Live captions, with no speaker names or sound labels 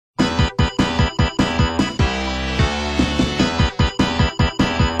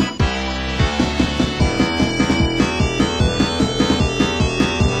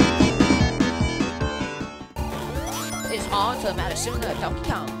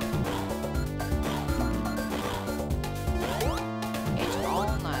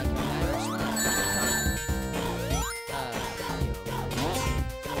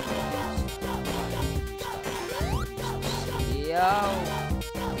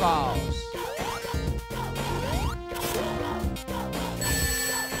balls.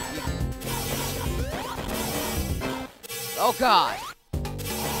 Oh God.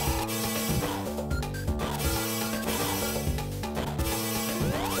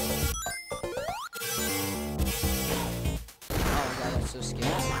 Oh my God, that's so scary.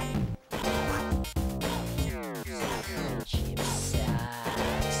 Chip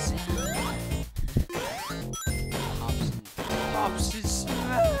sacks. Hobson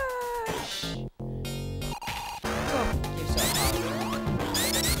smash. Oh, give some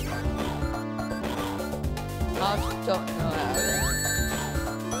Hobson don't know how to.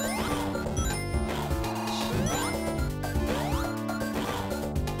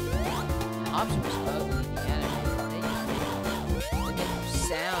 Hobson was ugly in the anime. They make him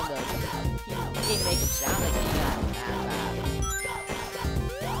sound ugly. They make him sound like he got bad.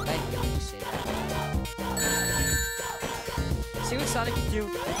 Thank you to say that. See what Sonic can do?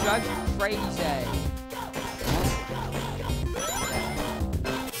 It drives you crazy. Okay.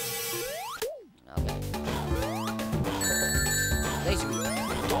 Laser beam.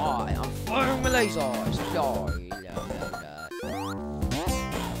 Die. I'm firing my lasers. Die.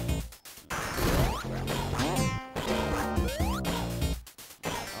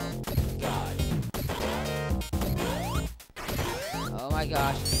 Oh my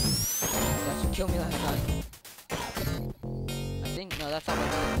gosh. That's what killed me last night. I think, no, that's not what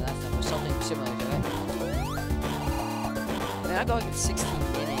killed me last time. It was something similar to it. Man, I'm going in 16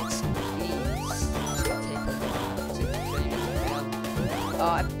 minutes. Please. It's gonna take a while. It's like 30 minutes to fail. Oh,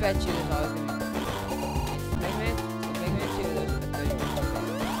 I bet you there's always gonna be. Mega Man 2, those are the 30 minutes to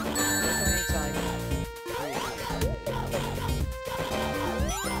fail. There's so many times.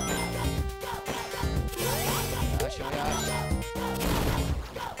 Gosh, oh my gosh.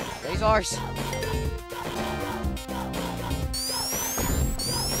 Lasers!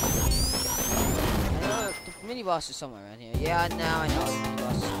 I know the mini boss is somewhere around here. Yeah, now I know the mini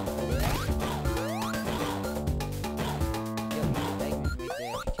boss is somewhere around here. Yo, you can make me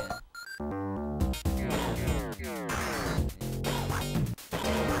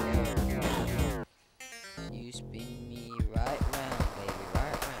right there if you can. You spin me right round, baby,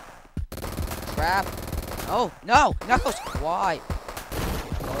 right round. Crap! Oh, no! Knuckles! Why?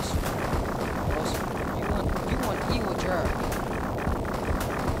 You a jerk.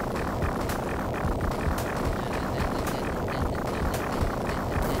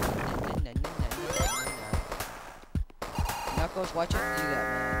 Knuckles, watch out do that,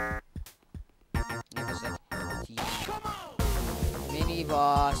 man. Knuckles like mini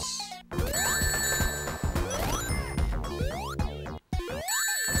boss.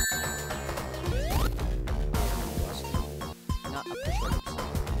 Not a push.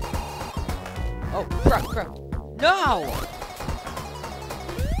 Oh, crap, crap. No!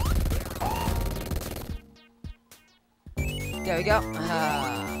 There we go.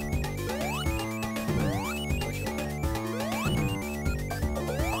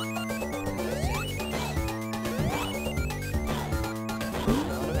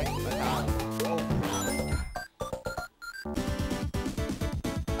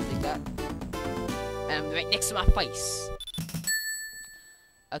 Take that. And I'm right next to my face.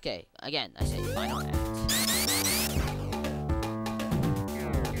 Okay, again, I say final act.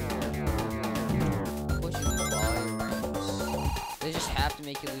 They just have to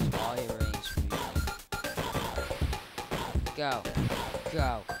make you lose all your rings for you. Go.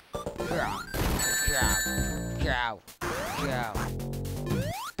 Go. Go. Go. Go. Go.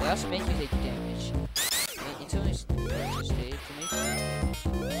 They also make you take damage. It's only just stage to make you damage.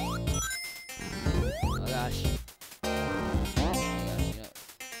 Oh gosh. Oh my gosh, you know.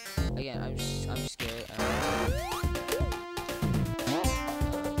 Again, I'm scared.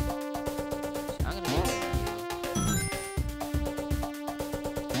 I'm gonna make it.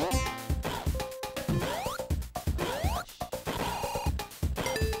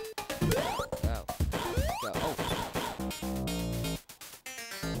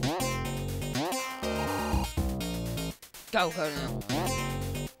 Go, go now.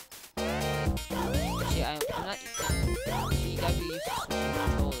 See, I'm not. See, you gotta be used to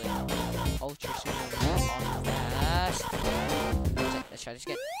controlling ultra super awesome fast. Let's try this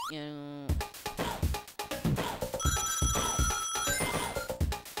again.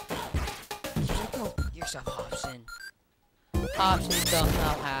 Go yourself, Hobson. Hobson don't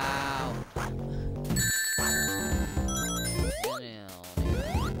know how.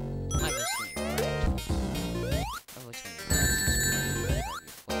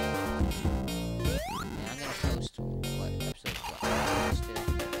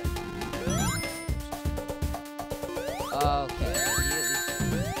 Okay,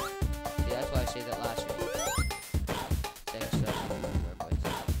 immediately.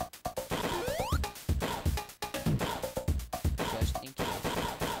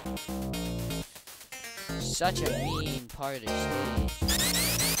 such a mean part of the stage.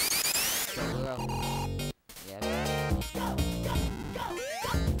 Go. Yeah.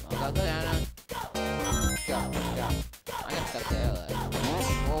 Oh, go down. Go. I got stuck there. Like.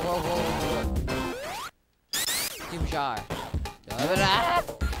 Whoa. Super jar. Give it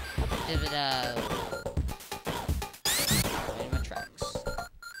up. My tracks.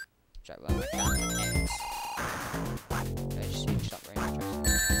 Try to run my tracks. I just switched up right now.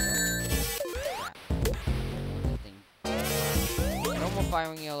 No more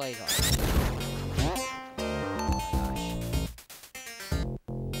firing your laser. Oh my gosh.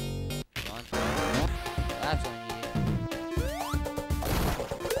 Come on. That's what I needed.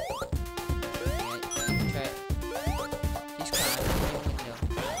 Try it. He's climbing the window.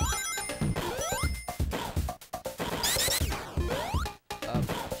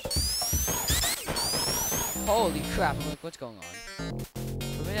 Holy crap, I'm like, what's going on?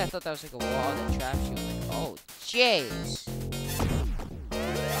 For a minute I thought that was like a wall that traps you. I'm like, oh, jeez.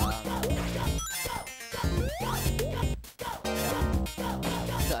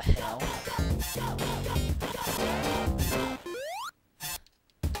 What the hell?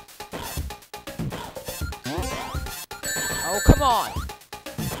 Oh, come on!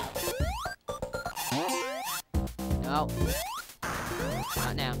 No.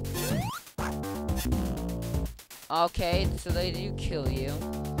 Not now. Okay, so they do kill you.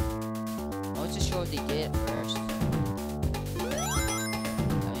 I wasn't sure if they did at first.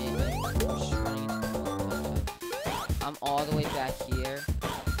 I'm all the way back here.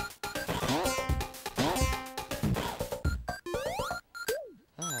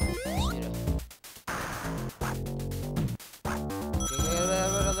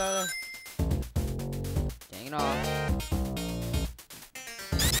 Dang it off.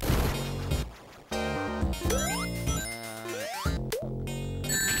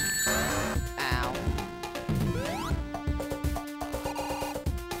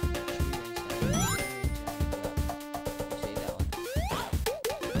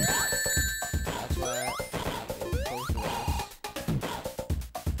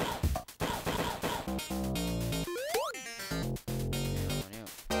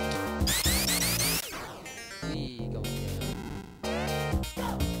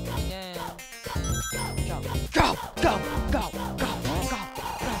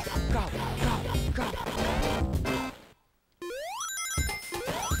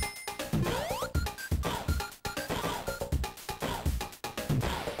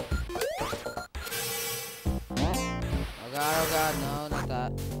 Oh god, no, not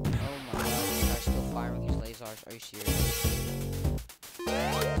that. Oh my god, this guy's still firing his lasers. Are you serious?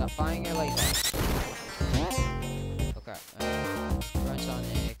 Stop firing your lasers. Okay, run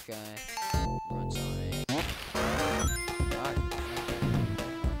Sonic, run Sonic. Alright.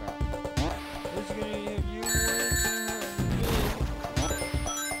 Okay. Who's gonna have you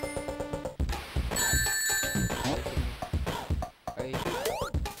Are you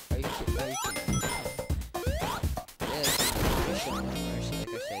kidding? No mercy, like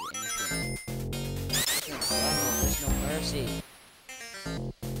I said in this game. There's no mercy.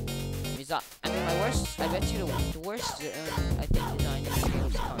 I mean, my worst, I bet you the worst, I think, design in the game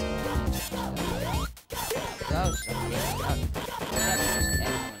was That was something. That was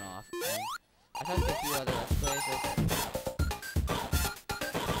everyone off. I thought a few other Let's Plays, like,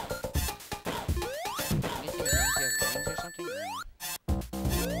 anything runs you have rings or something?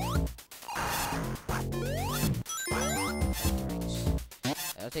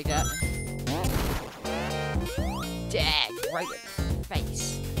 I'll take that. Dag! Right in the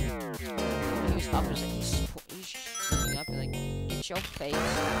face. He's up, he's shooting up and like, get your face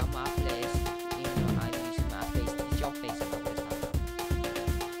out of my place. Even though I'm using my face, get your face out of my place.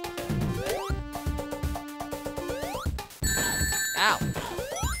 Ow!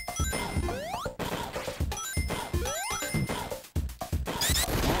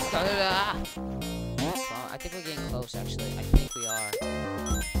 I think we're getting close, actually. I think we are.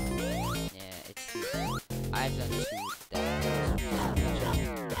 Yeah, it's too. I've done two.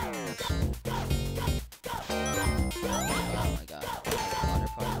 Oh my god. Water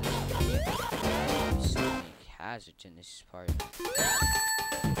part of this. So many hazards in this part. What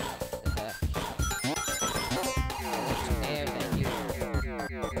the heck? Air, thank you.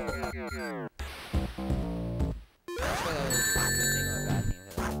 That's whether it was a good thing or a bad thing.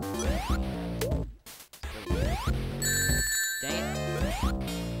 Dang it.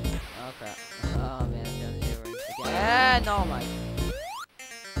 Oh crap. Oh man, I'm down to 0 rings again. Oh my.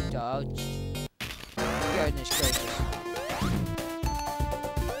 Dodge. Goodness gracious.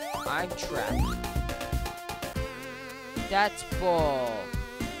 I'm trapped. That's bull.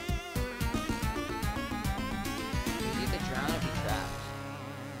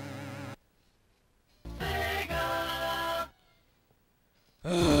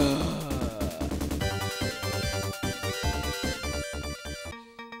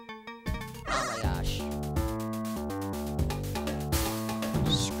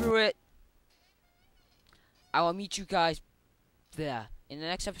 I will meet you guys there. In the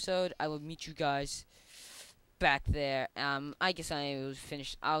next episode, I will meet you guys back there. I guess I will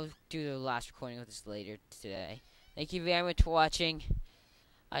finish. I'll do the last recording of this later today. Thank you very much for watching.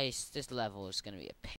 This level is gonna be a pain.